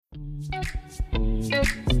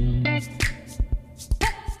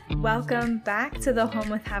Welcome back to the Home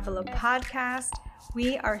with Havilah podcast.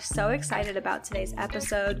 We are so excited about today's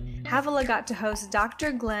episode. Havilah got to host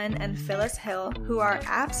Dr. Glenn and Phyllis Hill, who are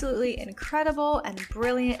absolutely incredible and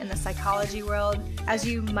brilliant in the psychology world. As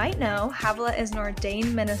you might know, Havilah is an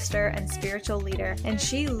ordained minister and spiritual leader, and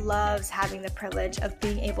she loves having the privilege of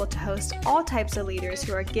being able to host all types of leaders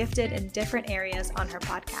who are gifted in different areas on her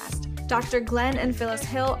podcast. Dr. Glenn and Phyllis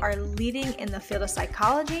Hill are leading in the field of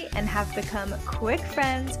psychology and have become quick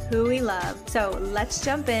friends who we love. So let's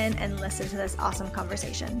jump in and listen to this awesome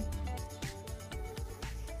conversation.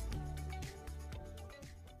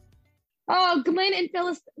 Oh, Glenn and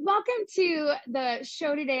Phyllis, welcome to the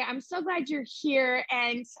show today. I'm so glad you're here.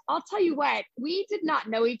 And I'll tell you what, we did not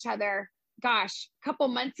know each other, a couple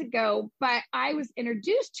months ago, but I was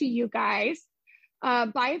introduced to you guys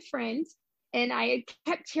by a friend. And I had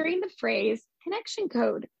kept hearing the phrase connection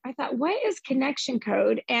code. I thought, what is connection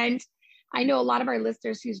code? And I know a lot of our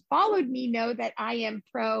listeners who's followed me know that I am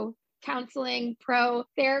pro counseling, pro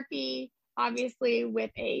therapy, obviously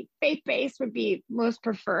with a faith base would be most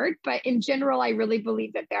preferred. But in general, I really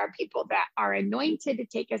believe that there are people that are anointed to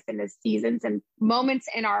take us into seasons and moments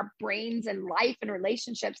in our brains and life and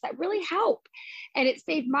relationships that really help. And it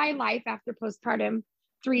saved my life after postpartum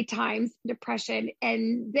 3 times, depression.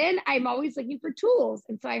 And then I'm always looking for tools.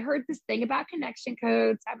 And so I heard this thing about connection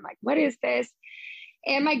codes. I'm like, what is this?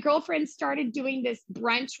 And my girlfriend started doing this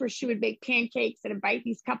brunch where she would make pancakes and invite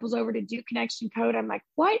these couples over to do connection code. I'm like,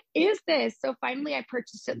 what is this? So finally I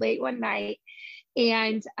purchased it late one night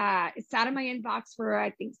and it sat in my inbox for,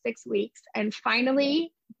 I think, 6 weeks. And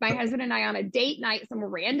finally, my husband and I on a date night, some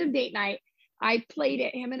random date night, I played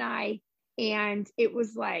it, him and I, and it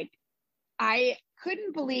was like, I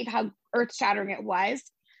couldn't believe how earth-shattering it was.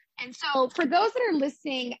 And so for those that are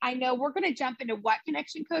listening, I know we're going to jump into what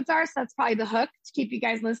connection codes are. So that's probably the hook to keep you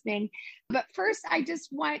guys listening. But first, I just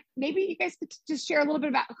want, maybe you guys could just share a little bit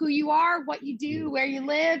about who you are, what you do, where you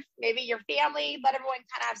live, maybe your family, let everyone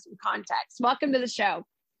kind of have some context. Welcome to the show.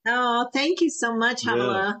 Oh, thank you so much,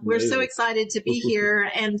 Havilah. We're so excited to be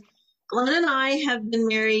here. And Glenn and I have been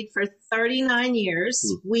married for 39 years.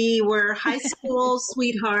 We were high school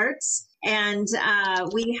sweethearts. And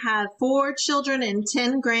we have 4 children and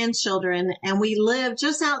 10 grandchildren, and we live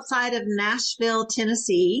just outside of Nashville,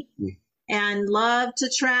 Tennessee, and love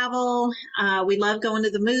to travel. We love going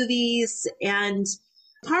to the movies. And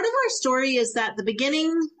part of our story is that the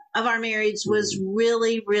beginning of our marriage was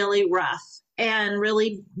really, really rough and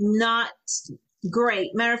really not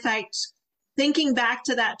great. Matter of fact, thinking back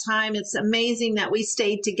to that time, it's amazing that we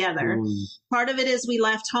stayed together. Part of it is we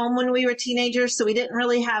left home when we were teenagers, so we didn't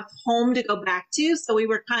really have home to go back to. So we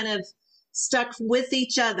were kind of stuck with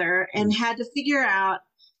each other and had to figure out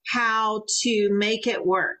how to make it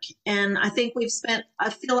work. And I think we've spent, I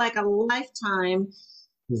feel like, a lifetime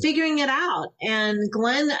figuring it out. And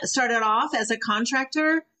Glenn started off as a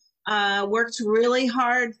contractor, worked really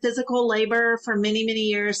hard physical labor for many, many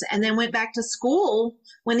years, and then went back to school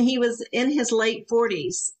when he was in his late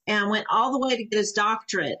 40s and went all the way to get his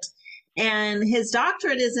doctorate. And his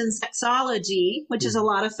doctorate is in sexology, which is a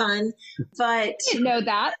lot of fun. But I didn't know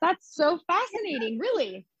that. That's so fascinating,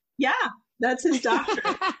 really. Yeah, that's his doctorate.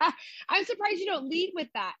 I'm surprised you don't lead with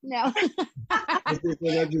that. No. I think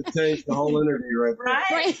that just changed the whole interview right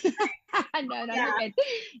there. Right? No, Yeah. you're good.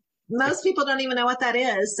 Most people don't even know what that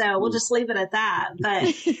is, so we'll just leave it at that. But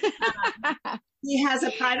he has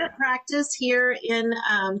a private practice here in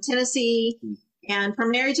Tennessee and for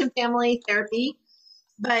marriage and family therapy.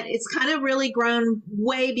 But it's kind of really grown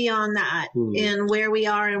way beyond that in where we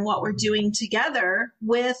are and what we're doing together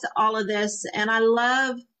with all of this. And I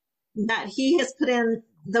love that he has put in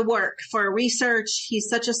the work for research. He's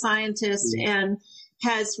such a scientist and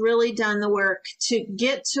has really done the work to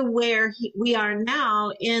get to where we are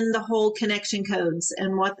now in the whole connection codes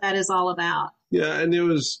and what that is all about. Yeah, and it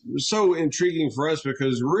was so intriguing for us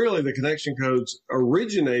because really the connection codes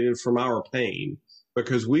originated from our pain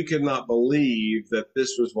because we could not believe that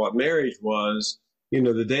this was what marriage was. You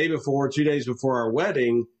know, the day before, 2 days before our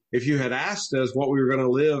wedding, if you had asked us what we were going to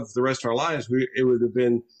live the rest of our lives, it would have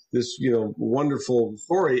been this, wonderful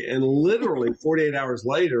story. And literally 48 hours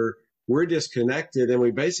later, we're disconnected, and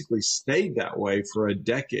we basically stayed that way for a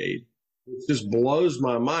decade. It just blows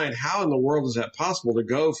my mind. How in the world is that possible to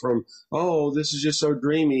go from, oh, this is just so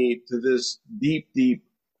dreamy to this deep, deep,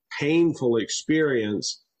 painful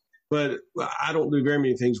experience? But I don't do very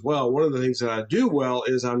many things well. One of the things that I do well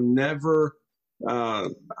is I'm never,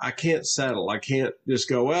 I can't settle. I can't just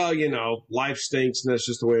go, well, life stinks and that's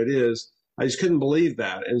just the way it is. I just couldn't believe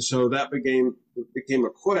that. And so that became a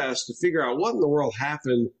quest to figure out what in the world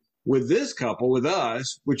happened with this couple, with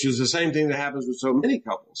us, which is the same thing that happens with so many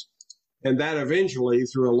couples. And that eventually,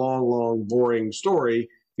 through a long, long, boring story,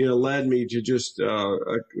 led me to just a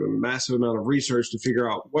massive amount of research to figure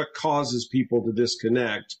out what causes people to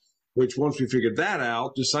disconnect, which once we figured that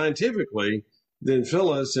out, just scientifically, then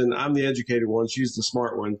Phyllis, and I'm the educated one, she's the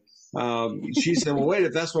smart one, she said, well, wait,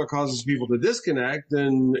 if that's what causes people to disconnect,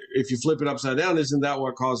 then if you flip it upside down, isn't that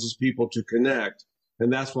what causes people to connect?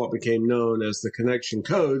 And that's what became known as the connection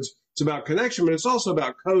codes. It's about connection, but it's also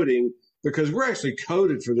about coding, because we're actually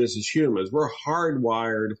coded for this as humans. We're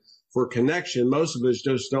hardwired for connection. Most of us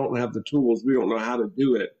just don't have the tools. We don't know how to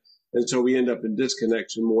do it. And so we end up in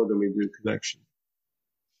disconnection more than we do connection.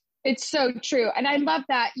 It's so true. And I love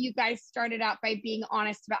that you guys started out by being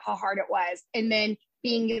honest about how hard it was. And then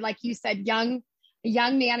being, like you said, a young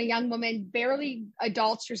man, a young woman, barely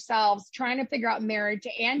adults yourselves, trying to figure out marriage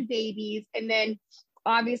and babies. And then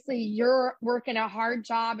obviously you're working a hard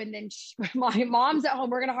job. And then my mom's at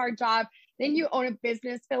home working a hard job. Then you own a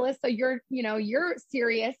business, Phyllis. So you're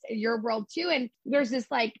serious in your world too. And there's this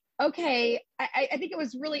okay, I think it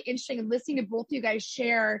was really interesting listening to both of you guys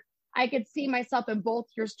share. I could see myself in both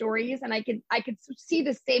your stories, and I could see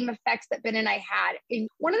the same effects that Ben and I had. And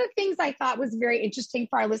one of the things I thought was very interesting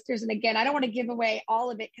for our listeners, and again, I don't want to give away all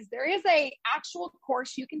of it because there is a actual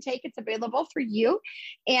course you can take. It's available for you,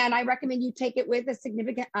 and I recommend you take it with a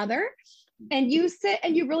significant other. And you sit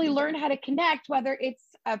and you really learn how to connect, whether it's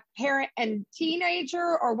a parent and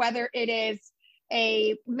teenager, or whether it is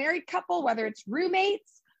a married couple, whether it's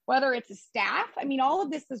roommates, whether it's a staff. I mean, all of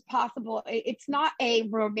this is possible. It's not a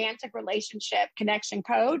romantic relationship connection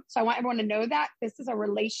code. So I want everyone to know that this is a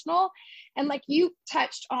relational. And like you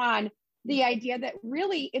touched on the idea that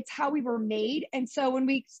really it's how we were made. And so when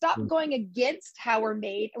we stop going against how we're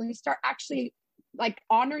made and we start actually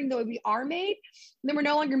honoring the way we are made, then we're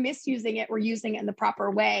no longer misusing it. We're using it in the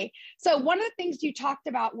proper way. So one of the things you talked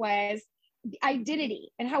about was the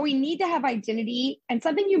identity and how we need to have identity. And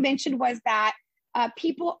something you mentioned was that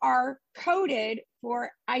people are coded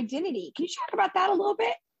for identity. Can you talk about that a little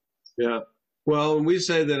bit? Yeah. Well, we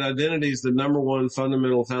say that identity is the number one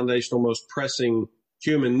fundamental, foundational, most pressing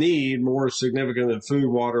human need, more significant than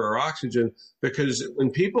food, water, or oxygen, because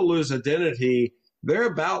when people lose identity, they're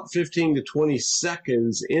about 15 to 20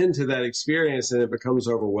 seconds into that experience and it becomes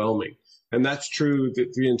overwhelming. And that's true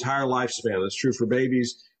the entire lifespan. That's true for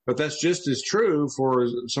babies, but that's just as true for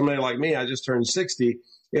somebody like me. I just turned 60.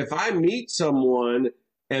 If I meet someone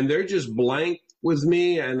and they're just blank with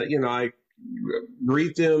me and, I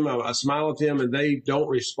greet them, I smile at them and they don't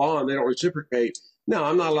respond, they don't reciprocate. No,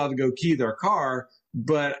 I'm not allowed to go key their car,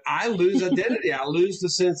 but I lose identity. I lose the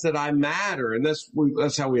sense that I matter. And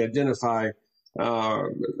that's how we identify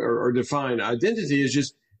or define identity, is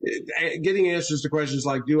just getting answers to questions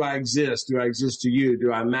like, do I exist? Do I exist to you?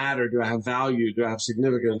 Do I matter? Do I have value? Do I have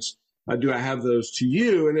significance? Do I have those to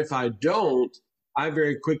you? And if I don't, I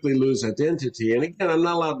very quickly lose identity. And again, I'm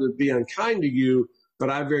not allowed to be unkind to you, but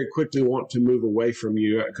I very quickly want to move away from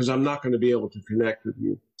you because I'm not going to be able to connect with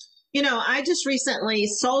you. I just recently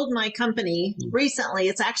sold my company. Recently,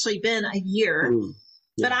 it's actually been a year.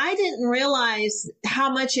 Yeah. But I didn't realize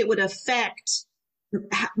how much it would affect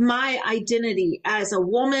my identity as a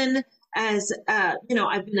woman, as,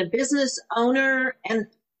 I've been a business owner. And,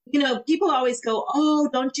 people always go, oh,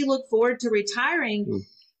 don't you look forward to retiring?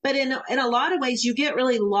 But in a lot of ways, you get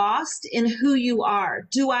really lost in who you are.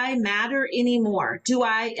 Do I matter anymore?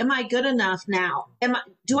 Am I good enough now?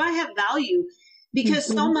 Do I have value? Because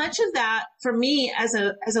so much of that for me as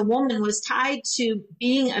a woman was tied to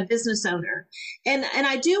being a business owner. And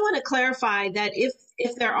I do want to clarify that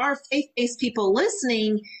if there are faith-based people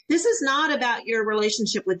listening, this is not about your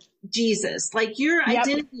relationship with Jesus. Like your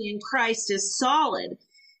identity in Christ is solid.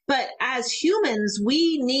 But as humans,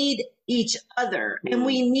 we need each other and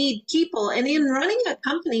we need people. And in running a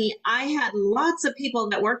company, I had lots of people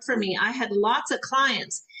that worked for me. I had lots of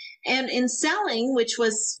clients. And in selling, which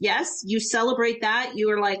was, yes, you celebrate that. You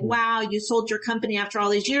were like, wow, you sold your company after all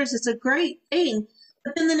these years. It's a great thing.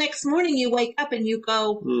 But then the next morning you wake up and you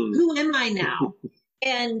go, who am I now?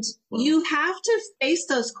 And you have to face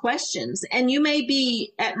those questions. And you may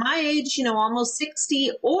be at my age, almost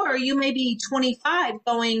 60, or you may be 25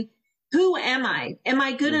 going, who am I? Am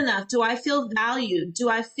I good enough? Do I feel valued? Do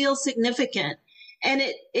I feel significant? And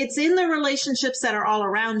it's in the relationships that are all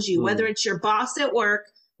around you, whether it's your boss at work,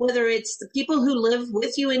 whether it's the people who live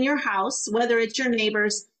with you in your house, whether it's your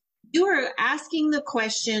neighbors. You are asking the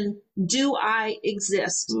question, do I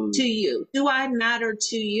exist to you? Do I matter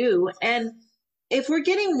to you? And if we're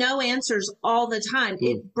getting no answers all the time,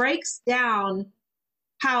 it breaks down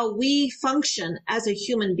how we function as a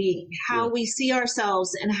human being, how we see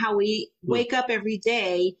ourselves and how we wake up every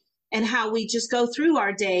day and how we just go through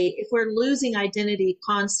our day if we're losing identity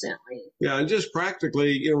constantly. Yeah. And just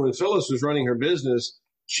practically, when Phyllis was running her business,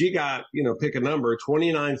 she got, pick a number,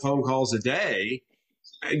 29 phone calls a day,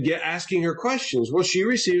 asking her questions. Well, she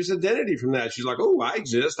receives identity from that. She's like, oh, I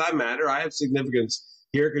exist. I matter. I have significance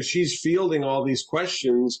here, because she's fielding all these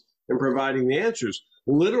questions and providing the answers.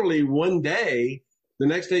 Literally one day, the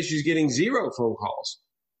next day she's getting 0 phone calls.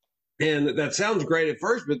 And that sounds great at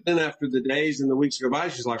first, but then after the days and the weeks go by,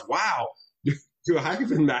 she's like, wow, do I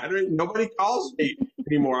even matter? Nobody calls me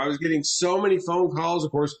anymore. I was getting so many phone calls. Of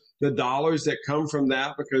course, the dollars that come from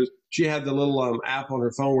that, because she had the little app on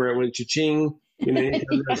her phone where it went cha-ching, anytime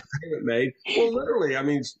there's a payment made. Well, literally,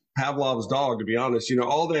 Pavlov's dog, to be honest,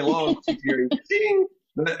 all day long, she's hearing cha-ching,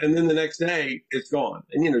 and then the next day it's gone.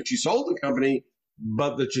 And, she sold the company,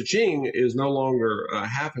 but the cha-ching is no longer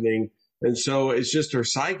happening. And so it's just her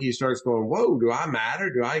psyche starts going, whoa, do I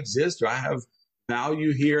matter? Do I exist? Do I have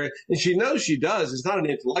value here? And she knows she does. It's not an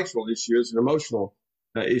intellectual issue. It's an emotional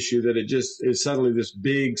issue, that it just is suddenly this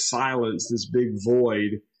big silence, this big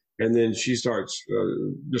void. And then she starts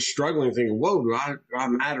just struggling, thinking, whoa, do I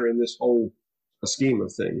matter in this whole scheme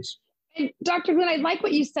of things? And Dr. Glenn, I like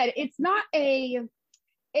what you said. It's not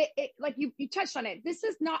like you touched on it. This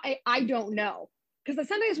is not I don't know. Because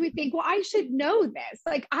sometimes we think, well, I should know this.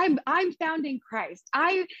 Like I'm found in Christ.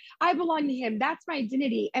 I belong to him. That's my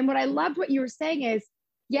identity. And what I loved what you were saying is,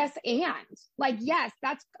 yes, yes,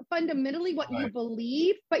 that's fundamentally what you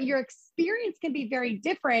believe, but your experience can be very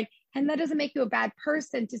different. And that doesn't make you a bad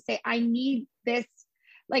person to say, I need this.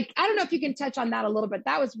 Like, I don't know if you can touch on that a little bit.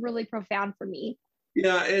 That was really profound for me.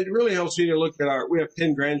 Yeah, it really helps me to look at we have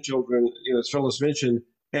 10 grandchildren, as Phyllis mentioned,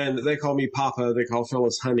 and they call me Papa. They call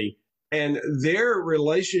Phyllis Honey. And their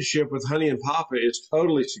relationship with Honey and Papa is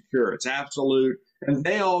totally secure. It's absolute. And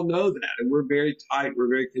they all know that. And we're very tight. We're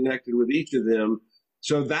very connected with each of them.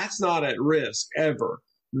 So that's not at risk ever.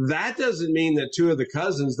 That doesn't mean that 2 of the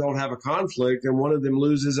cousins don't have a conflict and one of them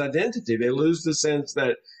loses identity. They lose the sense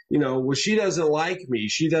that, well, she doesn't like me.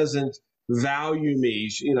 She doesn't value me.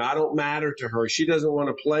 I don't matter to her. She doesn't want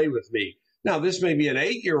to play with me. Now, this may be an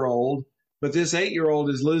 8-year-old, but this 8-year-old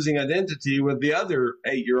is losing identity with the other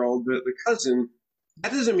 8-year-old, the cousin.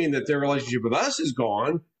 That doesn't mean that their relationship with us is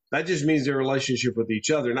gone. That just means their relationship with each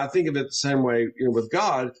other. And I think of it the same way with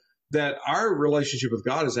God, that our relationship with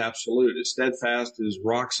God is absolute. It's steadfast, is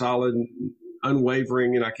rock solid,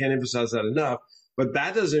 unwavering, and I can't emphasize that enough. But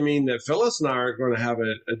that doesn't mean that Phyllis and I are going to have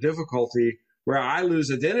a difficulty where I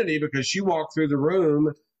lose identity because she walked through the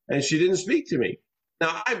room and she didn't speak to me.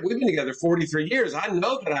 Now, we've been together 43 years. I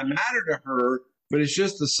know that I matter to her, but it's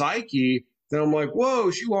just the psyche that I'm like, whoa,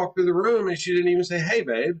 she walked through the room and she didn't even say, hey,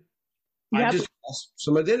 babe. Yep. I just lost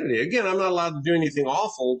some identity. Again, I'm not allowed to do anything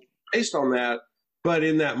awful based on that, but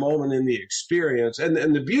in that moment, in the experience. And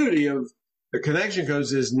the beauty of the connection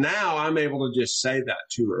codes is now I'm able to just say that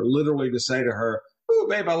to her, literally to say to her, oh,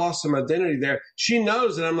 babe, I lost some identity there. She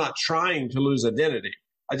knows that I'm not trying to lose identity.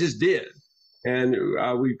 I just did. And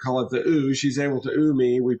we call it the ooh. She's able to ooh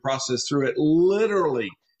me. We process through it literally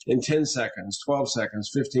in 10 seconds, 12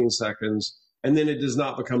 seconds, 15 seconds. And then it does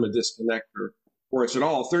not become a disconnector for us at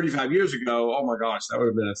all. 35 years ago, oh my gosh, that would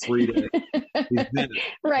have been a 3-day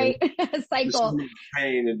right cycle.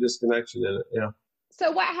 Pain and disconnection in it. Yeah.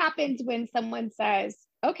 So what happens when someone says,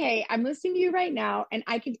 okay, I'm listening to you right now and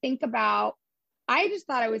I can think about, I just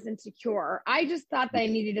thought I was insecure. I just thought that I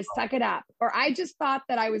needed to suck it up. Or I just thought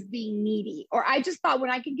that I was being needy. Or I just thought when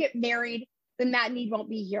I can get married, then that need won't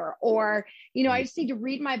be here. Or, I just need to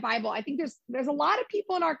read my Bible. I think there's a lot of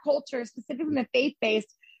people in our culture, specifically in the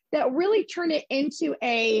faith-based, that really turn it into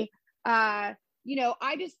I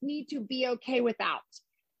just need to be okay without.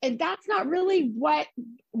 And that's not really what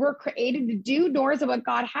we're created to do, nor is it what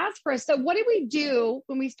God has for us. So what do we do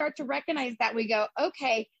when we start to recognize that? We go,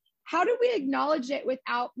 okay, how do we acknowledge it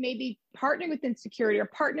without maybe partnering with insecurity or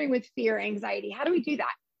partnering with fear, anxiety? How do we do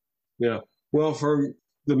that? Yeah. Well, from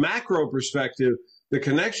the macro perspective, the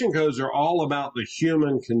connection codes are all about the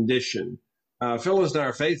human condition. Phyllis and I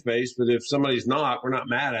are faith-based, but if somebody's not, we're not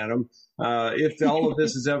mad at them. If all of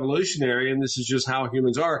this is evolutionary and this is just how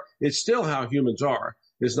humans are, it's still how humans are.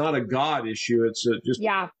 It's not a God issue. It's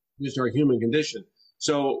just our human condition.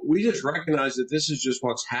 So we just recognize that this is just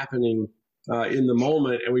what's happening in the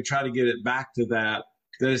moment, and we try to get it back to that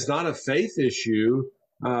it's not a faith issue.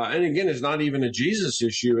 And again, it's not even a Jesus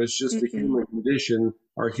issue. It's just the human condition,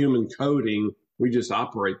 our human coding. We just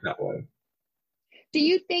operate that way. Do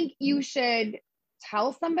you think you should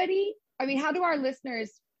tell somebody? I mean, how do our listeners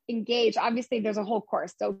engage, obviously there's a whole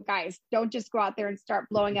course. So guys, don't just go out there and start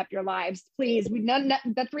blowing up your lives. Please,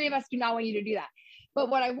 the three of us do not want you to do that. But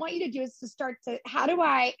what I want you to do is to start to, how do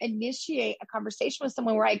I initiate a conversation with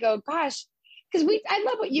someone where I go, gosh, because I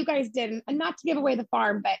love what you guys did, and not to give away the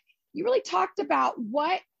farm, but you really talked about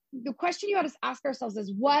the question you have to ask ourselves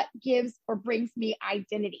is, what gives or brings me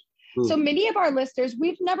identity? So many of our listeners,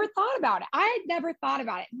 we've never thought about it. I had never thought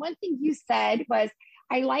about it. And one thing you said was,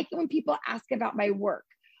 I like it when people ask about my work,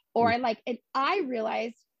 or and I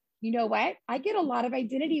realized, you know what? I get a lot of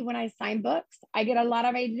identity when I sign books. I get a lot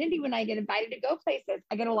of identity when I get invited to go places.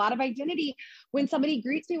 I get a lot of identity when somebody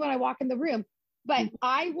greets me when I walk in the room. But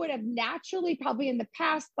I would have naturally probably in the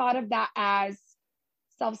past thought of that as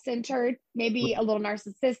self-centered, maybe a little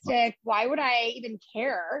narcissistic. Why would I even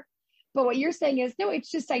care? But what you're saying is, no,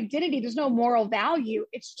 it's just identity. There's no moral value.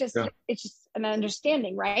 It's just an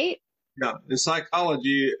understanding, right? Yeah. In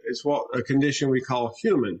psychology, it's a condition we call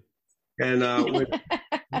human. And when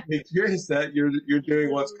you experience that, you're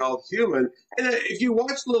doing what's called human. And if you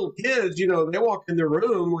watch little kids, they walk in the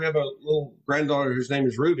room. We have a little granddaughter whose name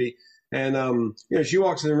is Ruby. And, she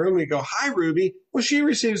walks in the room and we go, "Hi, Ruby." Well, she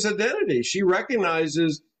receives identity. She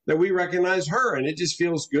recognizes that we recognize her, and it just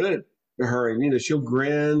feels good to her. And, she'll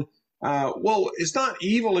grin. Well, it's not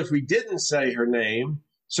evil if we didn't say her name.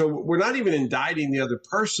 So we're not even indicting the other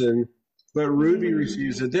person, but Ruby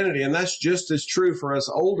receives identity. And that's just as true for us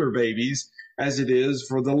older babies as it is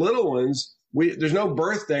for the little ones. There's no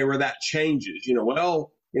birthday where that changes.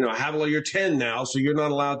 Havilah, you're 10 now, so you're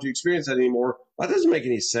not allowed to experience that anymore. That doesn't make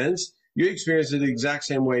any sense. You experience it the exact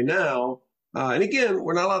same way now. And again,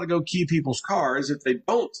 we're not allowed to go key people's cars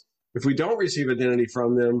if we don't receive identity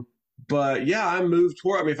from them. But yeah, I move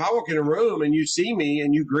toward, if I walk in a room and you see me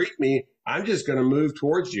and you greet me, I'm just going to move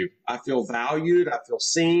towards you. I feel valued. I feel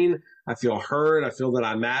seen. I feel heard. I feel that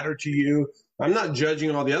I matter to you. I'm not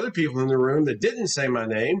judging all the other people in the room that didn't say my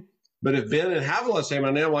name. But if Ben and Havilah say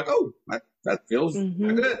my name, I'm like, oh, that feels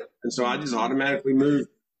good. And so I just automatically move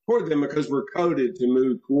toward them because we're coded to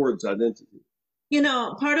move towards identity.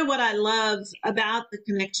 Part of what I love about the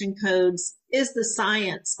connection codes is the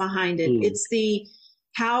science behind it. It's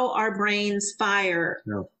how our brains fire,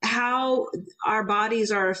 how our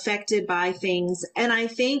bodies are affected by things. And I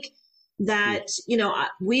think that,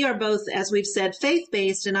 we are both, as we've said,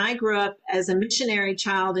 faith-based, and I grew up as a missionary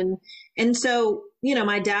child. And so,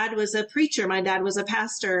 my dad was a preacher, my dad was a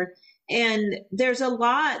pastor, and there's a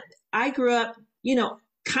lot, I grew up,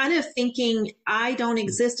 kind of thinking I don't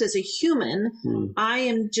exist as a human. I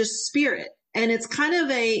am just spirit. And it's kind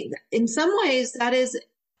of in some ways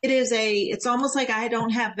it's almost like I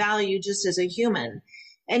don't have value just as a human.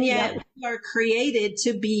 And yet we are created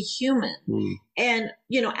to be human. And,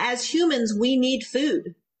 as humans, we need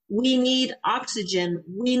food. We need oxygen.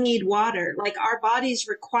 We need water. Like, our bodies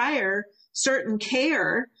require certain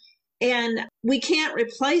care. And we can't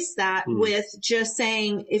replace that with just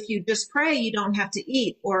saying, if you just pray, you don't have to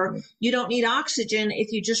eat, or you don't need oxygen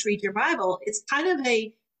if you just read your Bible. It's kind of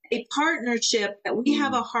a partnership that we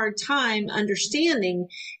have a hard time understanding.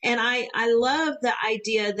 And I love the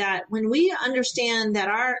idea that when we understand that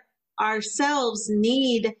ourselves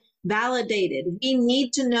need validated, we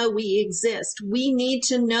need to know we exist. We need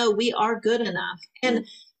to know we are good enough. And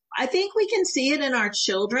I think we can see it in our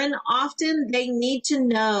children. Often they need to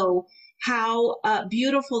know how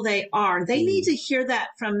beautiful they are. They need to hear that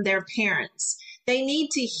from their parents. They need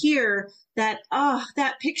to hear that,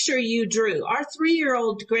 that picture you drew. Our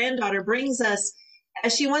 3-year-old granddaughter brings us,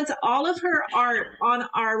 she wants all of her art on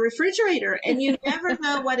our refrigerator, and you never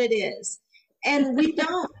know what it is. And we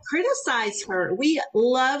don't criticize her. We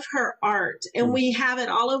love her art, and we have it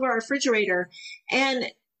all over our refrigerator. And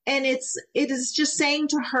it is just saying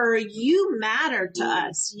to her, you matter to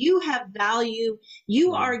us. You have value.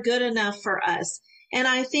 You are good enough for us. And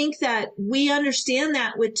I think that we understand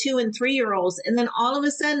that with 2 and 3-year-olds. And then all of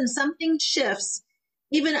a sudden something shifts.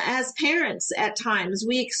 Even as parents at times,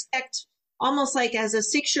 we expect, almost like as a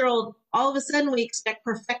 6-year-old, all of a sudden we expect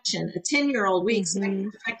perfection. A 10-year-old, we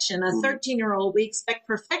expect perfection. A 13-year-old, we expect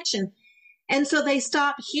perfection. And so they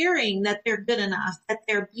stop hearing that they're good enough, that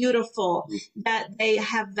they're beautiful, that they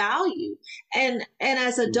have value. And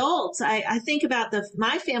as adults, I think about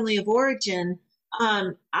my family of origin.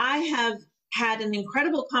 I have had an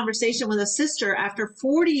incredible conversation with a sister after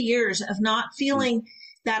 40 years of not feeling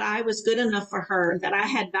that I was good enough for her, that I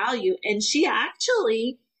had value. And she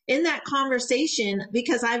actually, in that conversation,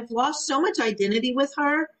 because I've lost so much identity with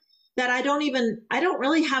her, that I don't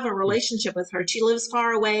really have a relationship with her. She lives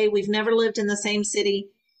far away. We've never lived in the same city.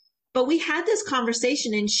 But we had this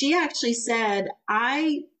conversation, and she actually said,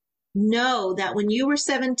 I know that when you were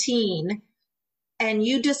 17 and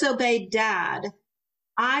you disobeyed dad,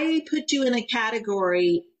 I put you in a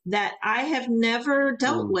category that I have never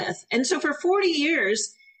dealt with. And so for 40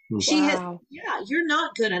 years, she has, you're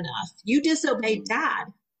not good enough. You disobeyed dad.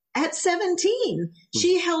 At 17,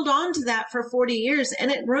 she held on to that for 40 years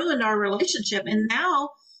and it ruined our relationship. And now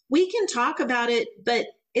we can talk about it, but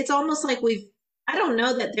it's almost like I don't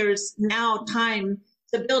know that there's now time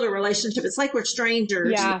to build a relationship. It's like we're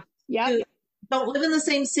strangers. Who don't live in the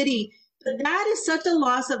same city. But that is such a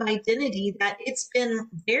loss of identity that it's been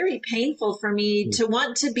very painful for me to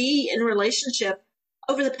want to be in relationship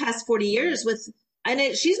over the past 40 years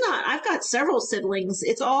she's not, I've got several siblings.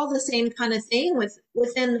 It's all the same kind of thing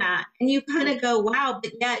within that. And you kind of go, wow,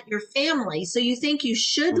 but yet you're family. So you think you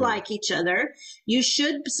should like each other. You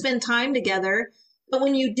should spend time together. But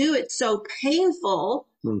when you do, it's so painful.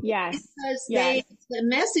 Because the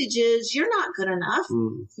message is you're not good enough.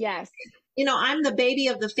 Yes. I'm the baby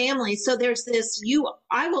of the family. So there's this,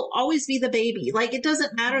 I will always be the baby. Like, it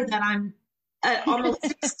doesn't matter that I'm almost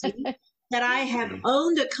 60, that I have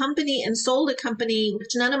owned a company and sold a company,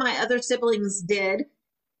 which none of my other siblings did,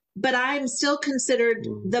 but I'm still considered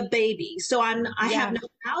the baby. So I have no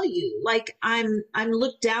value. Like, I'm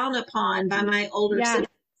looked down upon by my older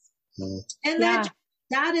siblings. And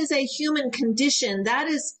that is a human condition.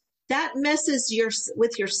 That messes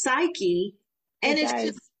with your psyche. And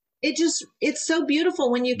it's so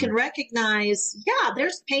beautiful when you can recognize,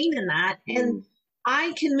 there's pain in that. And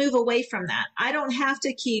I can move away from that. I don't have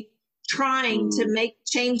to keep trying to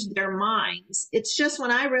change their minds. It's just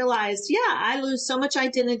when I realized, I lose so much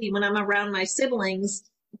identity when I'm around my siblings.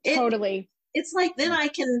 Totally. It's like, then I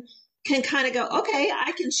can kind of go, okay,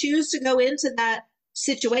 I can choose to go into that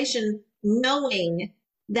situation knowing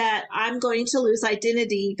that I'm going to lose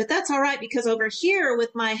identity, but that's all right, because over here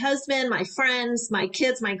with my husband, my friends, my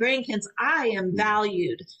kids, my grandkids, I am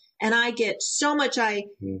valued and I get so much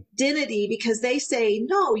identity because they say,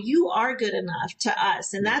 no, you are good enough to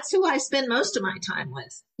us. And that's who I spend most of my time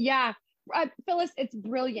with. Yeah. Phyllis, it's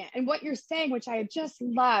brilliant. And what you're saying, which I just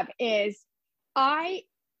love, is I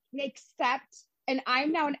accept, and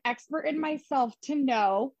I'm now an expert in myself to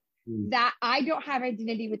know that I don't have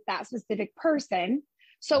identity with that specific person.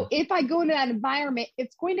 So if I go into that environment,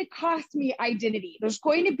 it's going to cost me identity. There's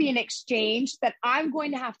going to be an exchange that I'm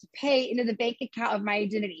going to have to pay into the bank account of my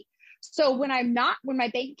identity. So when my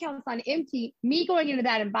bank account's on empty, me going into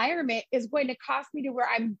that environment is going to cost me to where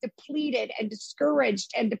I'm depleted and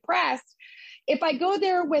discouraged and depressed. If I go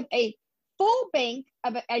there with a full bank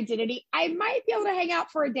of identity, I might be able to hang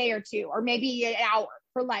out for a day or two, or maybe an hour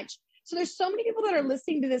for lunch. So there's so many people that are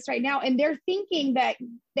listening to this right now, and they're thinking that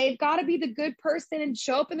they've got to be the good person and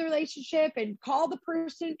show up in the relationship and call the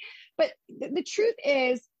person. But the truth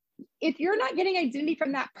is, if you're not getting identity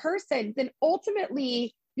from that person, then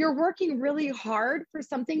ultimately you're working really hard for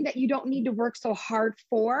something that you don't need to work so hard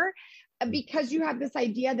for, because you have this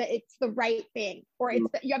idea that it's the right thing, or it's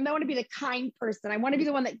I want to be the kind person. I want to be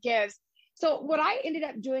the one that gives. So what I ended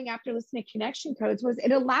up doing after listening to Connection Codes was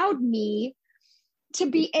it allowed me to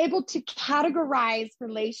be able to categorize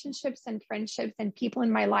relationships and friendships and people in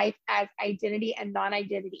my life as identity and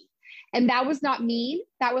non-identity. And that was not mean.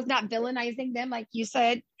 That was not villainizing them. Like you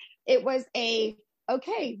said, it was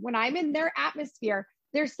okay, when I'm in their atmosphere,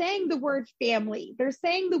 they're saying the word family. They're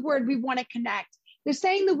saying the word we want to connect. They're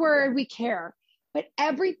saying the word we care. But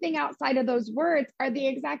everything outside of those words are the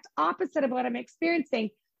exact opposite of what I'm experiencing.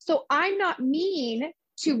 So I'm not mean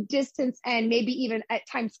to distance and maybe even at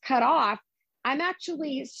times cut off. I'm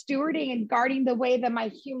actually stewarding and guarding the way that my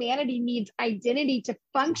humanity needs identity to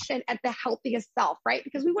function at the healthiest self, right?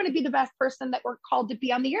 Because we want to be the best person that we're called to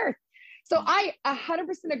be on the earth. So I 100%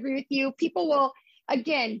 agree with you. People will,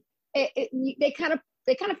 again, they kind of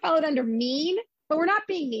fell it under mean, but we're not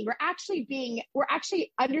being mean. We're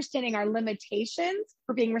actually understanding our limitations.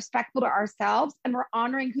 We're being respectful to ourselves, and we're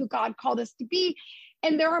honoring who God called us to be.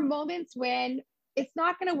 And there are moments when it's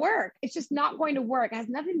not going to work. It's just not going to work. It has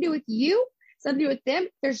nothing to do with you. Something to do with them.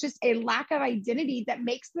 There's just a lack of identity that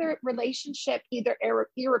makes the relationship either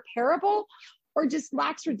irreparable or just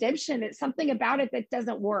lacks redemption. It's something about it that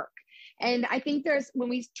doesn't work. And I think when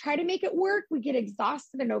we try to make it work, we get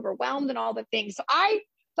exhausted and overwhelmed and all the things. So I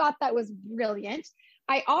thought that was brilliant.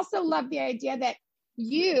 I also love the idea that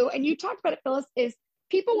you talked about it, Phyllis, is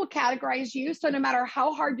people will categorize you. So no matter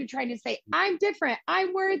how hard you're trying to say, I'm different,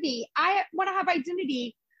 I'm worthy, I want to have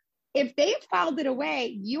identity, if they've filed it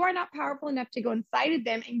away, you are not powerful enough to go inside of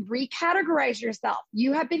them and recategorize yourself.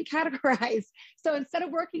 You have been categorized. So instead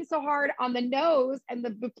of working so hard on the no's and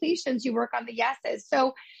the depletions, you work on the yeses.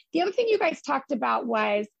 So the other thing you guys talked about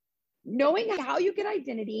was knowing how you get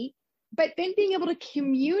identity, but then being able to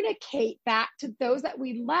communicate that to those that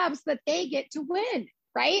we love so that they get to win,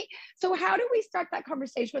 right? So how do we start that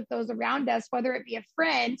conversation with those around us, whether it be a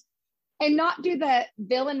friend, and not do the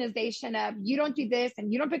villainization of you don't do this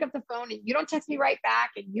and you don't pick up the phone and you don't text me right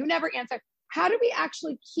back and you never answer? How do we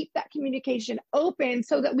actually keep that communication open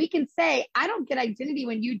so that we can say, I don't get identity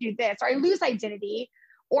when you do this, or I lose identity,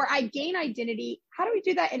 or I gain identity? How do we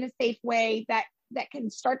do that in a safe way that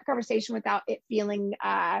can start the conversation without it feeling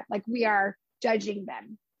like we are judging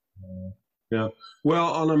them? Yeah.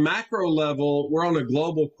 Well, on a macro level, we're on a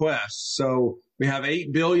global quest. So we have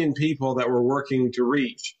 8 billion people that we're working to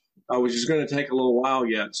reach, which is going to take a little while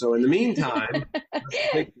yet. So in the meantime,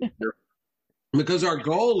 because our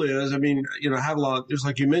goal is, Havilah, just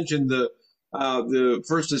like you mentioned, the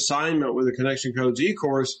first assignment with the Connection Codes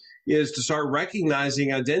e-course is to start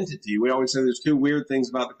recognizing identity. We always say there's 2 weird things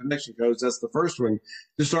about the Connection Codes. That's the first one,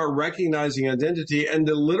 to start recognizing identity and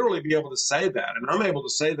to literally be able to say that. And I'm able to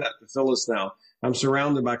say that to Phyllis now. I'm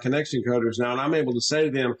surrounded by Connection Coders now, and I'm able to say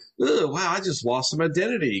to them, wow, I just lost some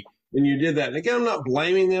identity when you did that. And again, I'm not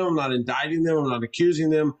blaming them. I'm not indicting them. I'm not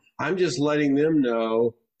accusing them. I'm just letting them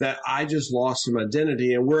know that I just lost some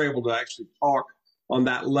identity, and we're able to actually talk on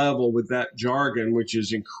that level with that jargon, which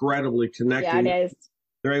is incredibly connecting. Yeah, it is.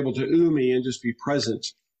 They're able to ooh me and just be present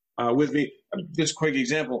with me. Just a quick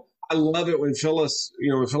example. I love it when Phyllis,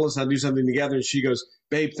 when Phyllis and I do something together and she goes,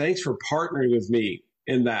 babe, thanks for partnering with me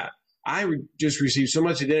in that. I just received so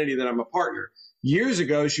much identity that I'm a partner. Years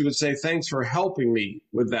ago, she would say, thanks for helping me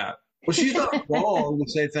with that. Well, she's not wrong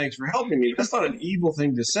to say thanks for helping me. That's not an evil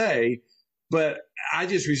thing to say. But I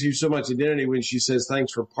just received so much identity when she says,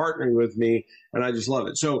 thanks for partnering with me. And I just love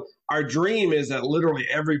it. So our dream is that literally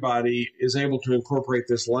everybody is able to incorporate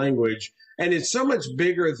this language. And it's so much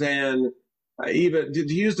bigger than even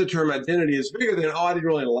to use the term identity. It's bigger than, I didn't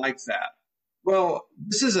really like that. Well,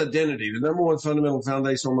 this is identity, the number one fundamental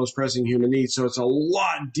foundational, most pressing human needs. So it's a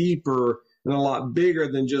lot deeper and a lot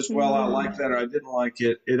bigger than just, I like that or I didn't like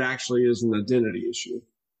it. It actually is an identity issue.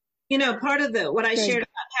 Part of what I shared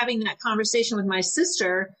about having that conversation with my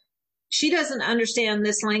sister, she doesn't understand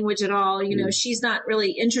this language at all. She's not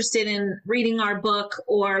really interested in reading our book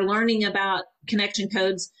or learning about Connection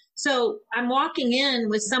Codes. So I'm walking in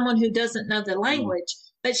with someone who doesn't know the language,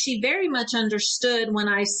 but she very much understood when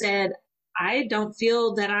I said, I don't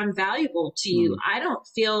feel that I'm valuable to you. I don't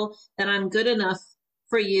feel that I'm good enough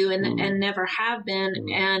for you and never have been.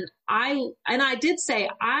 And I did say,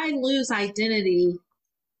 I lose identity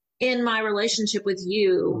in my relationship with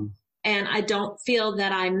you, and I don't feel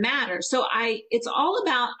that I matter. So it's all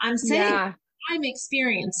about, I'm saying I'm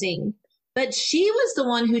experiencing, but she was the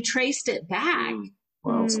one who traced it back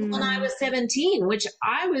when I was 17, which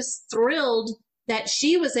I was thrilled that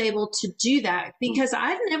she was able to do that, because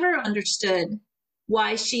I've never understood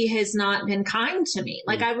why she has not been kind to me.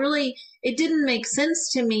 Like it didn't make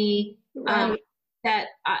sense to me that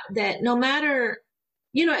no matter,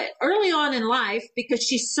 early on in life, because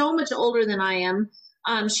she's so much older than I am,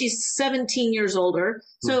 she's 17 years older.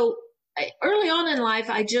 So early on in life,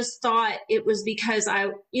 I just thought it was because I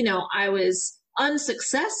was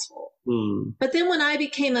unsuccessful. But then when I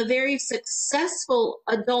became a very successful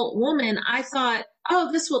adult woman, I thought,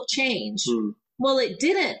 this will change. Well, it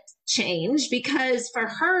didn't change, because for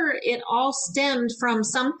her, it all stemmed from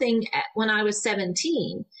something when I was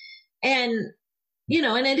 17. And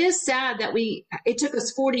and it is sad that it took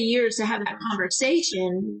us 40 years to have that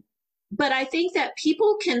conversation. But I think that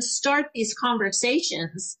people can start these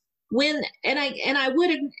conversations and I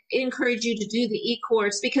would encourage you to do the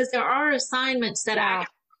e-course, because there are assignments that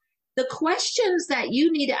the questions that you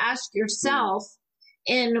need to ask yourself,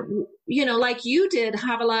 and, like you did,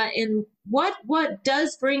 Havilah, in what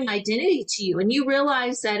does bring identity to you? And you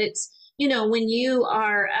realize that it's, when you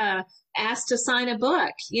are, asked to sign a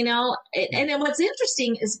book, and then what's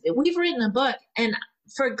interesting is we've written a book, and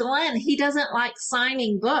for Glenn, he doesn't like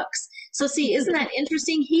signing books. So see, isn't that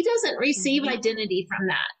interesting? He doesn't receive identity from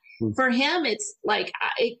that. For him, it's like,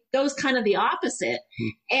 it goes kind of the opposite.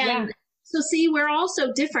 And so see, we're all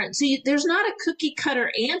so different. So there's not a cookie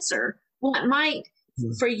cutter answer. What might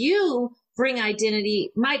for you bring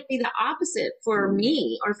identity might be the opposite for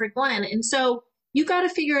me or for Glenn. And so you got to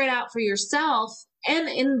figure it out for yourself. And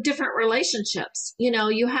in different relationships,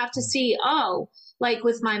 you have to see, like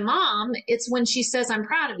with my mom, it's when she says, I'm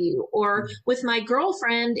proud of you. Or with my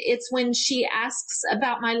girlfriend, it's when she asks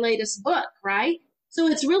about my latest book, right? So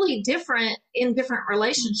it's really different in different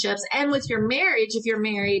relationships. And with your marriage, if you're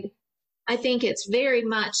married, I think it's very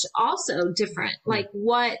much also different. Like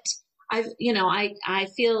what I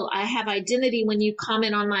feel I have identity when you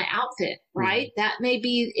comment on my outfit, right? That may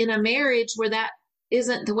be in a marriage where that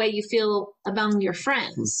isn't the way you feel among your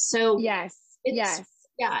friends. So yes.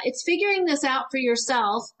 Yeah, it's figuring this out for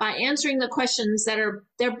yourself by answering the questions that are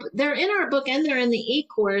they're in our book and they're in the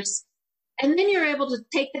e-course. And then you're able to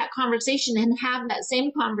take that conversation and have that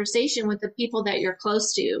same conversation with the people that you're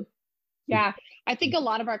close to. Yeah. I think a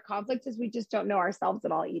lot of our conflicts is we just don't know ourselves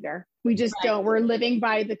at all either. We just don't. We're living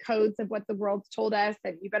by the codes of what the world's told us,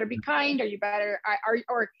 that you better be kind, or you better,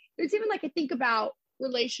 or there's even like, I think about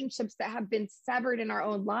relationships that have been severed in our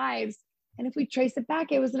own lives. And if we trace it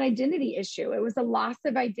back, it was an identity issue. It was a loss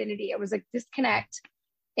of identity. It was a disconnect.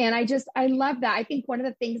 And I love that. I think one of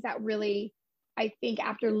the things that really, I think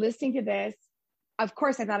after listening to this, of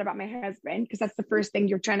course, I thought about my husband, because that's the first thing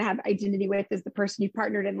you're trying to have identity with, is the person you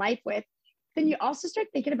partnered in life with. Then you also start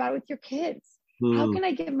thinking about it with your kids. How can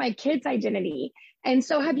I give my kids identity? And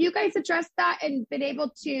so have you guys addressed that and been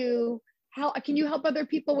able to help? Can you help other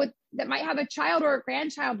people with that might have a child or a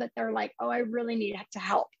grandchild that they're like, oh, I really need to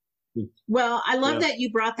help? Well, I love that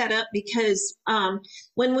you brought that up, because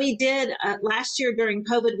when we did last year during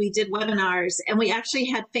COVID, we did webinars, and we actually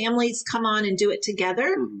had families come on and do it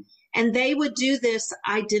together. And they would do this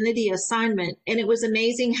identity assignment. And it was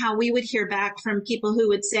amazing how we would hear back from people who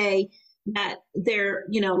would say that they're,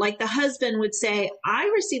 like the husband would say, I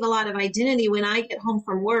receive a lot of identity when I get home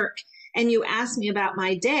from work and you ask me about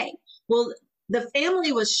my day. Well, the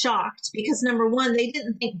family was shocked because, number one, they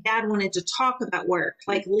didn't think dad wanted to talk about work,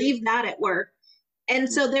 like leave that at work. And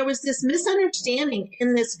so there was this misunderstanding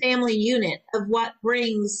in this family unit of what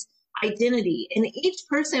brings identity. And each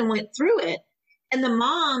person went through it. And the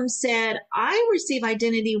mom said, I receive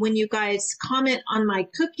identity when you guys comment on my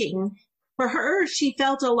cooking. For her, she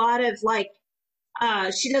felt a lot of like,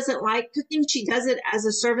 she doesn't like cooking. She does it as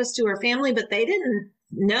a service to her family, but they didn't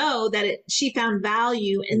know that she found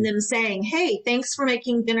value in them saying, hey, thanks for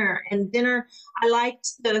making dinner. And dinner, I liked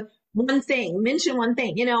the one thing, mention one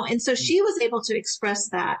thing, and so she was able to express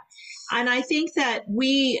that. And I think that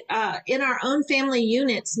we, in our own family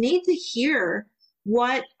units, need to hear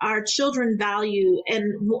what our children value.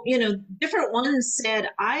 And, different ones said,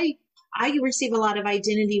 I receive a lot of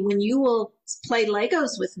identity when you will play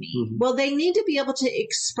Legos with me. Well, they need to be able to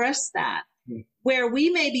express that, where we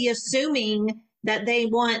may be assuming that they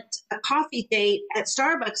want a coffee date at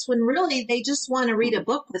Starbucks when really they just want to read a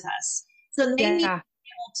book with us. So they need to be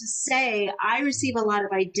able to say, I receive a lot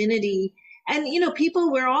of identity. And,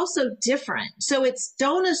 people, we're also different. So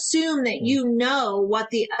don't assume that you know what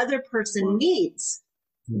the other person needs.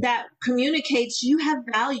 That communicates you have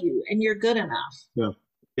value and you're good enough.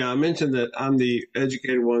 Yeah, I mentioned that I'm the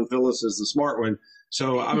educated one. Phyllis is the smart one.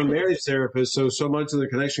 So I'm a marriage therapist. So much of the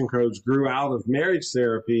connection codes grew out of marriage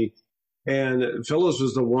therapy. And Phyllis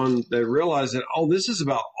was the one that realized that, this is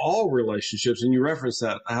about all relationships. And you referenced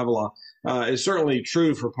that, Havilah. It's certainly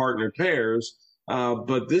true for partner pairs,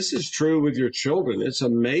 but this is true with your children. It's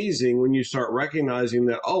amazing when you start recognizing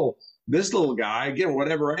that, this little guy, again,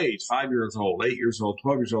 whatever age, 5 years old, 8 years old,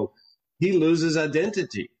 12 years old, he loses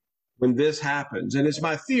identity when this happens. And it's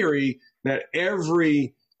my theory that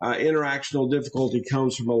every interactional difficulty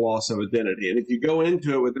comes from a loss of identity. And if you go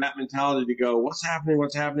into it with that mentality to go, what's happening?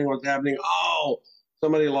 Oh,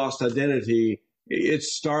 somebody lost identity.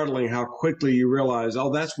 It's startling how quickly you realize,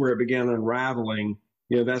 that's where it began unraveling.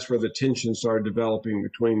 That's where the tension started developing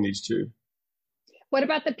between these two. What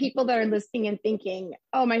about the people that are listening and thinking,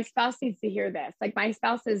 my spouse needs to hear this? Like my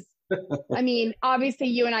spouse is, obviously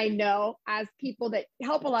you and I know as people that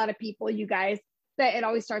help a lot of people, you guys, that it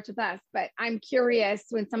always starts with us. But I'm curious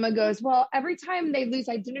when someone goes, well, every time they lose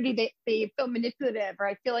identity, they feel manipulative, or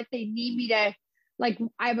I feel like they need me to, like,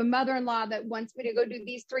 I have a mother-in-law that wants me to go do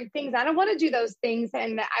these 3 things. I don't want to do those things.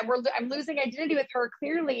 And I'm losing identity with her.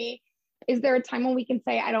 Clearly, is there a time when we can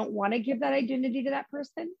say, I don't want to give that identity to that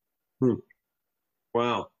person?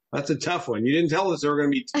 Wow. That's a tough one. You didn't tell us they were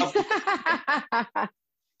going to be tough.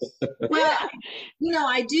 Well,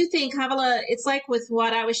 I do think, Havilah, it's like with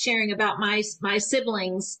what I was sharing about my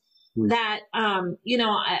siblings, that,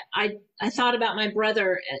 I thought about my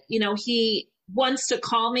brother. He wants to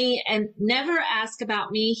call me and never ask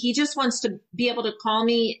about me. He just wants to be able to call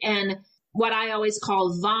me and what I always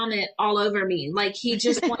call vomit all over me. Like he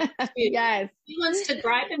just wants to, yes. He wants to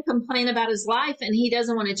gripe and complain about his life, and he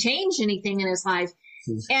doesn't want to change anything in his life.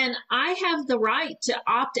 And I have the right to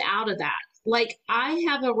opt out of that. Like I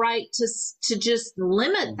have a right to just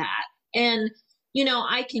limit that. And,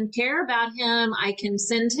 I can care about him. I can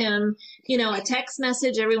send him, a text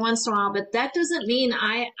message every once in a while, but that doesn't mean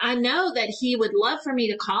I know that he would love for me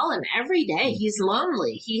to call him every day. He's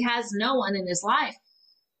lonely. He has no one in his life,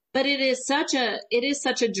 but it is such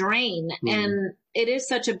a drain and it is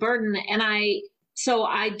such a burden. And So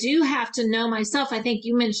I do have to know myself. I think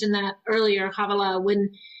you mentioned that earlier, Havilah,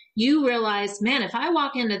 when you realize, man, if I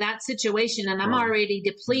walk into that situation and I'm already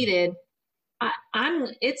depleted,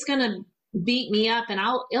 it's going to beat me up and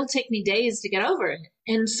it'll take me days to get over it.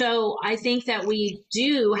 And so I think that we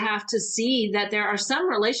do have to see that there are some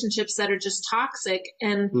relationships that are just toxic,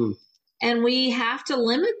 and we have to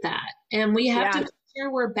limit that, and we have to make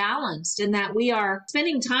sure we're balanced and that we are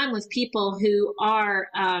spending time with people who are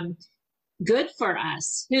good for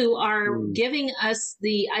us, who are giving us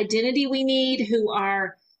the identity we need, who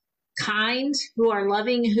are kind, who are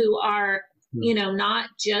loving, who are, not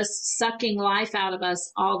just sucking life out of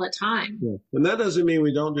us all the time. Yeah. And that doesn't mean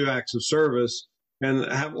we don't do acts of service. And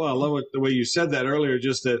I love the way you said that earlier,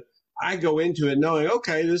 just that I go into it knowing,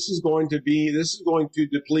 okay, this is going to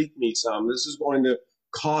deplete me some. This is going to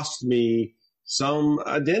cost me some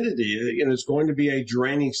identity, and it's going to be a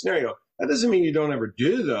draining scenario. That doesn't mean you don't ever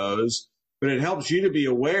do those, but it helps you to be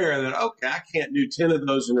aware that, okay, I can't do 10 of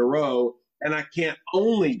those in a row, and I can't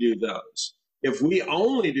only do those. If we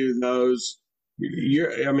only do those,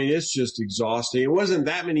 it's just exhausting. It wasn't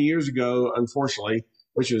that many years ago, unfortunately,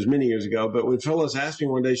 which was many years ago, but when Phyllis asked me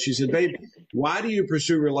one day, she said, babe, why do you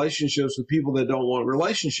pursue relationships with people that don't want a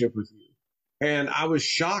relationship with you? And I was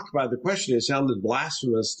shocked by the question. It sounded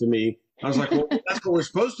blasphemous to me. I was like, well, that's what we're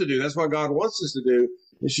supposed to do. That's what God wants us to do.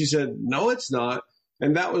 And she said, no, it's not.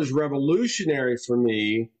 And that was revolutionary for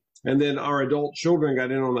me. And then our adult children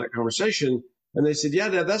got in on that conversation. And they said, yeah,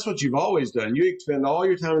 Dad, that's what you've always done. You expend all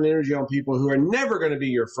your time and energy on people who are never going to be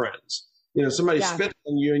your friends. Somebody spits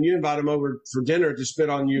on you and you invite them over for dinner to spit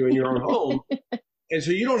on you in your own home. And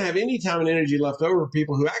so you don't have any time and energy left over for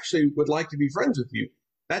people who actually would like to be friends with you.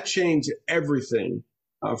 That changed everything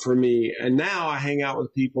for me. And now I hang out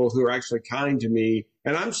with people who are actually kind to me.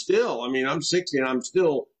 And I'm 60 and I'm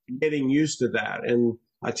still getting used to that. And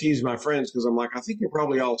I tease my friends because I'm like, I think you're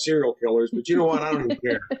probably all serial killers, but you know what? I don't even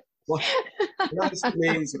care. Well, that's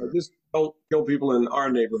amazing. Just don't kill people in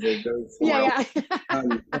our neighborhood.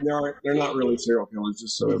 And they're not really serial killers,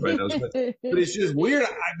 just so everybody knows. But it's just weird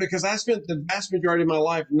because I spent the vast majority of my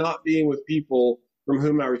life not being with people from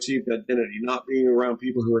whom I received identity, not being around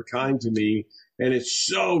people who are kind to me. And it's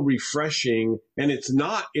so refreshing, and it's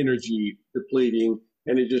not energy depleting.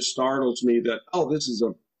 And it just startles me that, this is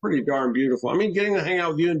a pretty darn beautiful. Getting to hang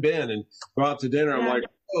out with you and Ben and go out to dinner, I'm like,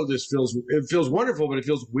 it feels wonderful, but it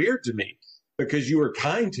feels weird to me because you were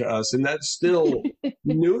kind to us. And that's still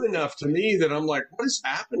new enough to me that I'm like, what is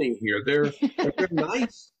happening here? They're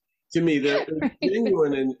nice to me. They're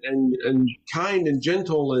genuine and kind and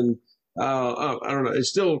gentle. And I don't know. It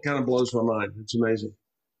still kind of blows my mind. It's amazing.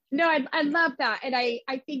 No, I love that. And I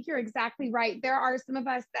think you're exactly right. There are some of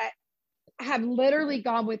us that have literally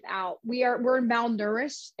gone without. We're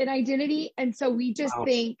malnourished in identity. And so we just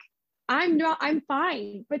think, I'm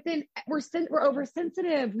fine. But then we're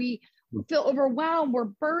oversensitive. We feel overwhelmed. We're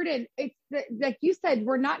burdened. It's like you said,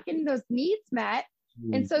 we're not getting those needs met.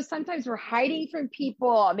 And so sometimes we're hiding from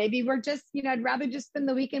people. Maybe we're just, I'd rather just spend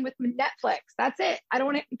the weekend with Netflix. That's it. I don't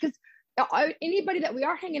want to, because anybody that we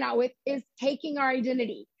are hanging out with is taking our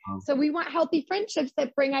identity. So we want healthy friendships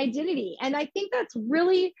that bring identity. And I think that's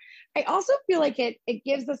really, I also feel like it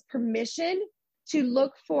gives us permission to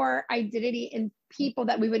look for identity in people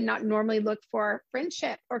that we would not normally look for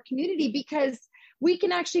friendship or community, because we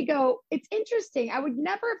can actually go, it's interesting. I would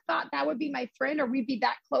never have thought that would be my friend, or we'd be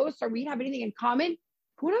that close, or we'd have anything in common.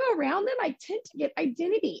 But when I'm around them, I tend to get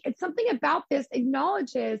identity. It's something about this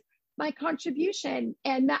acknowledges my contribution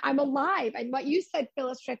and that I'm alive. And what you said,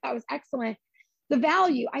 Phyllis, I thought was excellent. The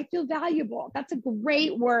value, I feel valuable. That's a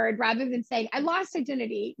great word, rather than saying I lost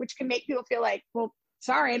identity, which can make people feel like, well,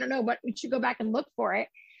 sorry, I don't know, but we should go back and look for it.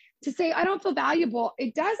 To say, I don't feel valuable,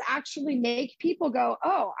 it does actually make people go,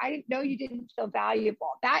 oh, I didn't know you didn't feel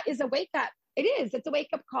valuable. That is a wake up. It is. It's a wake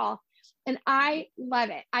up call. And I love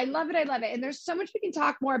it. I love it. I love it. And there's so much we can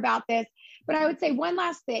talk more about this, but I would say one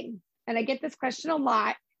last thing. And I get this question a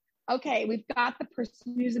lot. Okay, we've got the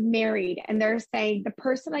person who's married and they're saying the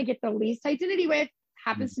person I get the least identity with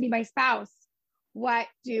happens to be my spouse. What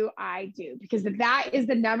do I do? Because that is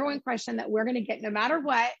the number one question that we're going to get no matter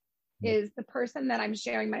what, is the person that I'm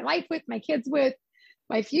sharing my life with, my kids with,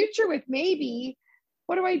 my future with, maybe.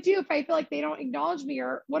 What do I do if I feel like they don't acknowledge me,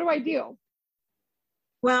 or what do I do?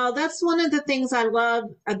 Well, that's one of the things I love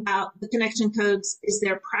about the connection codes is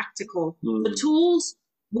they're practical. The tools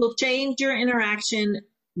will change your interaction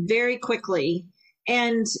very quickly.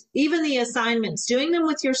 And even the assignments, doing them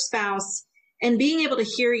with your spouse and being able to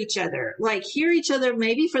hear each other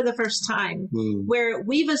maybe for the first time, where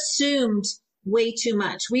we've assumed way too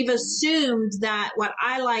much. We've assumed that what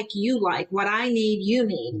I like, you like, what I need, you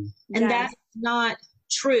need. And that's not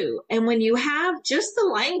true. And when you have just the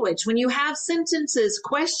language, when you have sentences,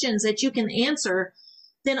 questions that you can answer,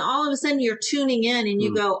 then all of a sudden you're tuning in and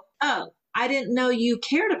you go, oh, I didn't know you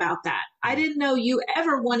cared about that. I didn't know you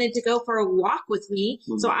ever wanted to go for a walk with me.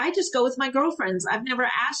 So I just go with my girlfriends. I've never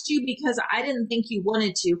asked you because I didn't think you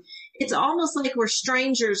wanted to. It's almost like we're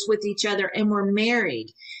strangers with each other and we're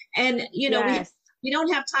married. And, you know, we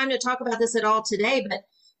don't have time to talk about this at all today,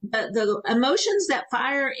 but the emotions that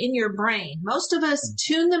fire in your brain, most of us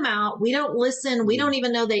tune them out. We don't listen. We don't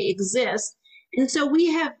even know they exist. And so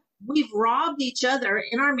we've robbed each other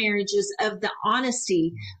in our marriages of the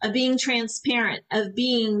honesty, of being transparent, of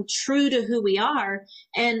being true to who we are.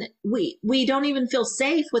 And we don't even feel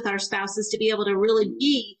safe with our spouses to be able to really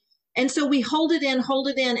be. And so we hold it in,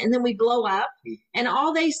 and then we blow up. And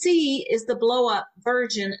all they see is the blow up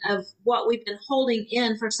version of what we've been holding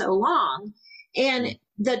in for so long. And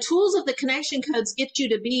the tools of the connection codes get you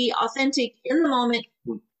to be authentic in the moment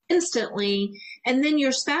instantly. And then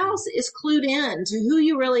your spouse is clued in to who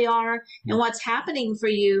you really are and what's happening for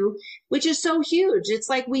you, which is so huge. It's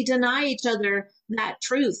like we deny each other that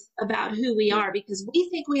truth about who we are because we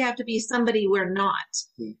think we have to be somebody we're not.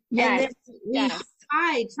 And then we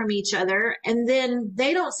hide from each other, and then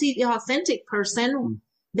they don't see the authentic person.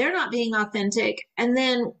 They're not being authentic. And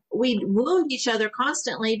then we wound each other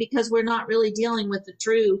constantly because we're not really dealing with the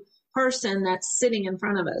true person that's sitting in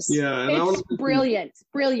front of us. Yeah. And it's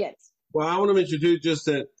brilliant. Well, I want to mention too, just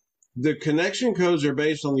that the connection codes are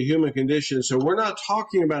based on the human condition. So we're not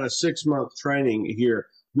talking about a 6-month training here.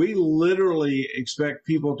 We literally expect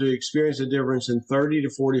people to experience a difference in 30 to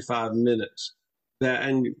 45 minutes. That,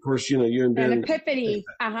 and of course, you know, you and Ben. An epiphany.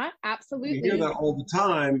 Absolutely. You hear that all the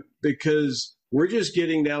time because we're just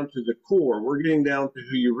getting down to the core. We're getting down to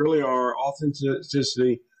who you really are,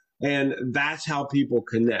 authenticity, and that's how people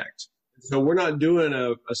connect. So we're not doing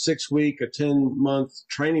a 6-week, a 10-month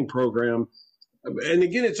training program. And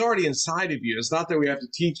again, it's already inside of you. It's not that we have to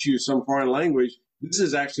teach you some foreign language. This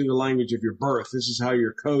is actually the language of your birth. This is how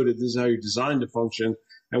you're coded. This is how you're designed to function.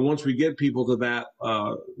 And once we get people to that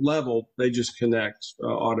level, they just connect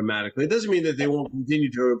automatically. It doesn't mean that they won't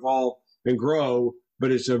continue to evolve and grow,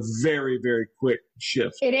 but it's a very, very quick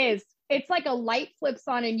shift. It is. It's like a light flips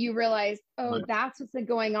on and you realize, oh, that's what's been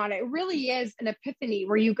going on. It really is an epiphany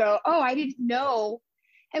where you go, oh, I didn't know.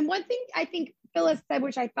 And one thing I think Phyllis said,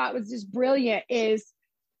 which I thought was just brilliant, is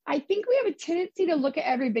I think we have a tendency to look at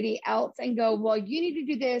everybody else and go, well, you need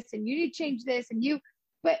to do this and you need to change this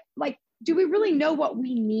but like, do we really know what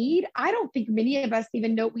we need? I don't think many of us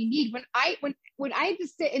even know what we need. When I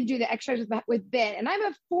just sit and do the exercises with Ben, and I'm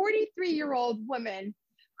a 43-year-old woman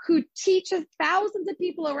who teaches thousands of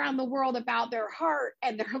people around the world about their heart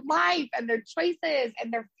and their life and their choices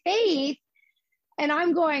and their faith. And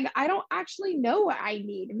I'm going, I don't actually know what I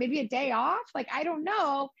need. Maybe a day off? Like, I don't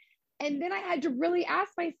know. And then I had to really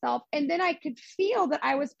ask myself, and then I could feel that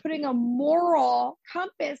I was putting a moral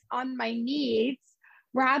compass on my needs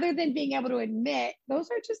rather than being able to admit those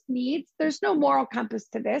are just needs. There's no moral compass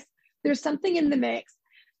to this. There's something in the mix.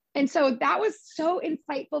 And so that was so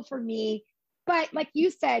insightful for me. But like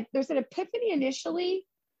you said, there's an epiphany initially,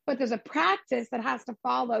 but there's a practice that has to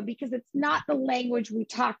follow because it's not the language we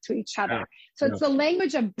talk to each other. So it's the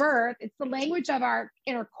language of birth. It's the language of our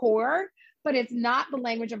inner core, but it's not the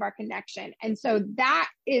language of our connection. And so that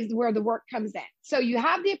is where the work comes in. So you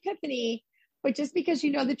have the epiphany, but just because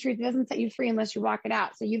you know the truth, it doesn't set you free unless you walk it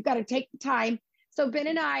out. So you've got to take the time. So Ben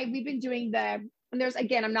and I, we've been doing and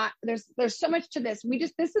there's so much to this.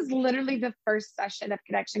 This is literally the first session of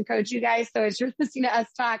Connection Codes, you guys. So as you're listening to us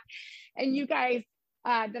talk, and you guys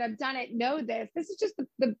that have done it know this is just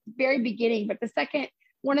the very beginning. But the second,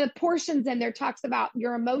 one of the portions in there talks about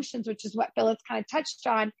your emotions, which is what Phyllis kind of touched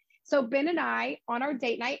on. So Ben and I, on our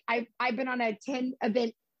date night, I've been on a 10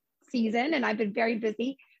 event season and I've been very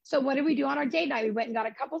busy. So what did we do on our date night? We went and got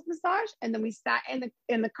a couples massage, and then we sat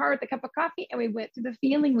in the car with a cup of coffee, and we went through the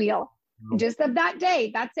feeling wheel. Just of that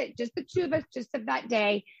day. That's it. Just the two of us, just of that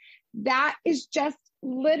day. That is just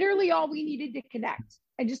literally all we needed to connect.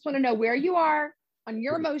 I just want to know where you are on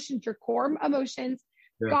your emotions, your core emotions.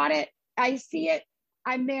 Got it. I see it.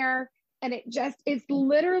 I'm there. And it's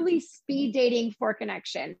literally speed dating for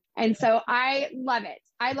connection. And so I love it.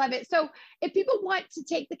 I love it. So if people want to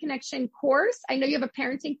take the connection course, I know you have a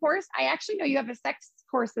parenting course. I actually know you have a sex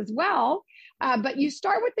course as well. But you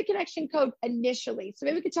start with the connection code initially. So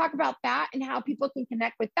maybe we could talk about that and how people can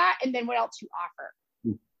connect with that, and then what else you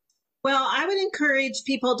offer. Well, I would encourage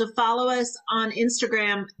people to follow us on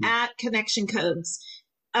Instagram at Connection Codes.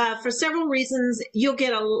 For several reasons, you'll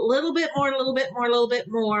get a little bit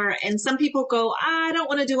more. And some people go, I don't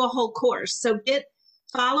want to do a whole course. So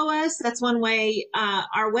follow us. That's one way.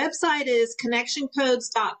 Our website is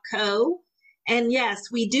connectioncodes.co. And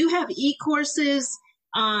yes, we do have e-courses.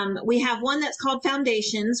 We have one that's called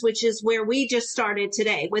Foundations, which is where we just started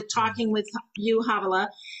today with talking with you, Havilah.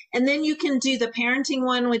 And then you can do the parenting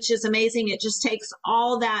one, which is amazing. It just takes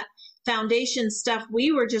all that foundation stuff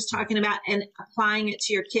we were just talking about and applying it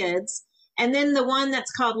to your kids. And then the one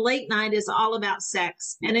that's called Late Night is all about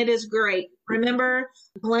sex, and it is great. Remember,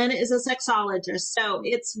 Glenn is a sexologist, so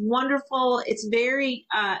it's wonderful. It's very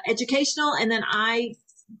educational, and then I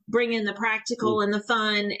bring in the practical and the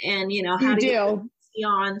fun, and how to get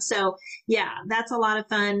on. So yeah, that's a lot of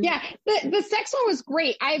fun. Yeah, the sex one was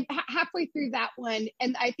great. I'm halfway through that one,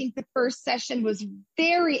 and I think the first session was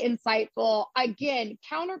very insightful. Again,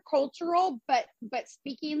 countercultural, but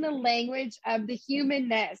speaking the language of the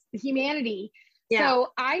humanness, the humanity. Yeah.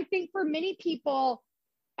 So I think for many people,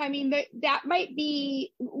 I mean, that might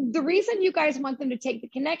be the reason you guys want them to take the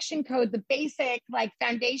connection code, the basic, like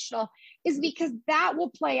foundational, is because that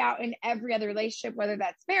will play out in every other relationship, whether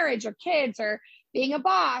that's marriage or kids or being a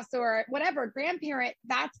boss or whatever, grandparent,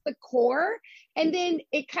 that's the core. And then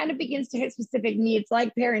it kind of begins to hit specific needs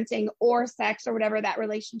like parenting or sex or whatever that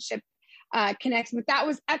relationship connects with. That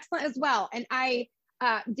was excellent as well. And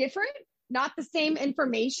different, not the same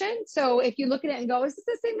information. So if you look at it and go, is this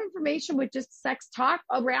the same information with just sex talk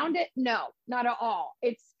around it? No, not at all.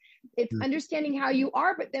 It's understanding how you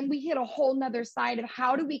are, but then we hit a whole nother side of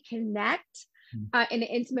how do we connect in an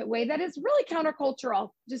intimate way that is really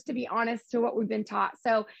countercultural, just to be honest, to what we've been taught.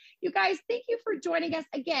 So you guys, thank you for joining us.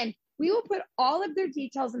 Again, we will put all of their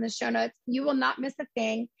details in the show notes. You will not miss a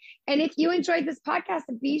thing. And if you enjoyed this podcast,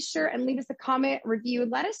 be sure and leave us a comment, review,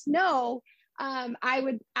 let us know. I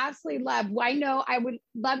would absolutely love, I would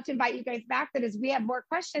love to invite you guys back, that as we have more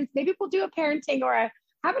questions, maybe we'll do a parenting or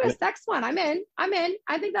how about a sex one? I'm in. I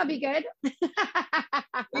think that'll be good. We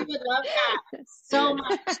would love that so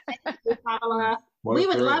much. Thank you, Paula. We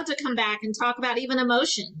would love to come back and talk about even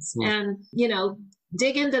emotions and,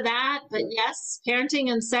 dig into that. But yes,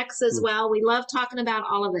 parenting and sex as well. We love talking about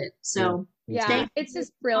all of it. So yeah, it's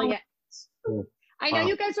just brilliant. I know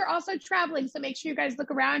you guys are also traveling, so make sure you guys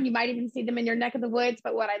look around. You might even see them in your neck of the woods.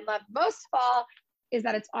 But what I love most of all is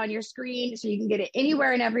that it's on your screen, so you can get it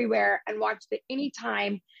anywhere and everywhere and watch it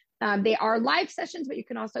anytime. They are live sessions, but you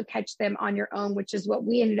can also catch them on your own, which is what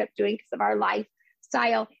we ended up doing because of our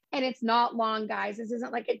lifestyle. And it's not long, guys. This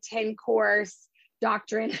isn't like a 10-course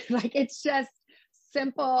doctrine. Like, it's just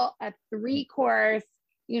simple, a 3-course,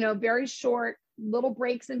 very short, little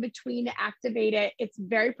breaks in between to activate it. It's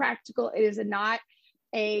very practical. It is not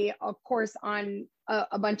a course on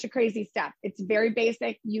a bunch of crazy stuff. It's very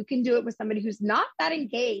basic. You can do it with somebody who's not that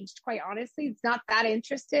engaged, quite honestly. It's not that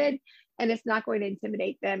interested, and it's not going to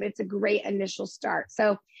intimidate them. It's a great initial start.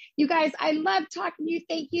 So you guys, I love talking to you.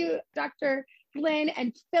 Thank you, Dr. Glenn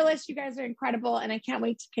and Phyllis. You guys are incredible, and I can't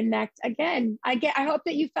wait to connect again. I hope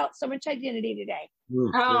that you felt so much identity today.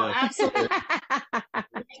 Absolutely.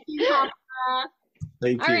 Thank you, Papa.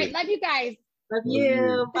 Thank you. All right. Love you guys. Love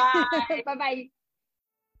you. Bye. Bye-bye.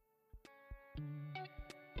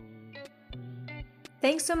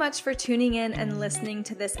 Thanks so much for tuning in and listening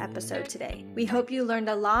to this episode today. We hope you learned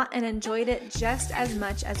a lot and enjoyed it just as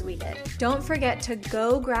much as we did. Don't forget to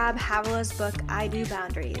go grab Havilah's book, I Do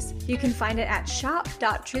Boundaries. You can find it at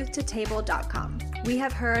shop.truthtotable.com. We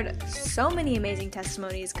have heard so many amazing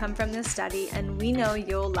testimonies come from this study, and we know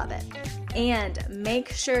you'll love it. And make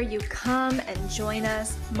sure you come and join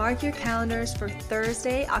us. Mark your calendars for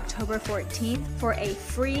Thursday, October 14th for a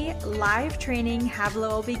free live training Havilah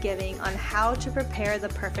will be giving on how to prepare the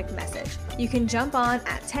perfect message. You can jump on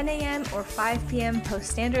at 10 a.m. or 5 p.m.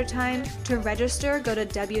 post-standard time. To register, go to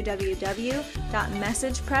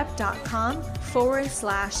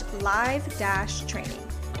www.messageprep.com/live-training.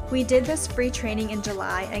 We did this free training in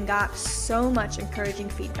July and got so much encouraging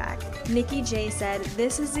feedback. Nikki J said,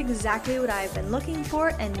 "This is exactly what I've been looking for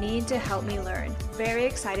and need to help me learn." Very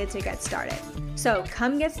excited to get started. So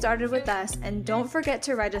come get started with us, and don't forget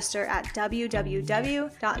to register at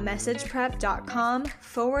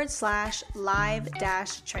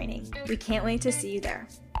www.messageprep.com/live-training. We can't wait to see you there.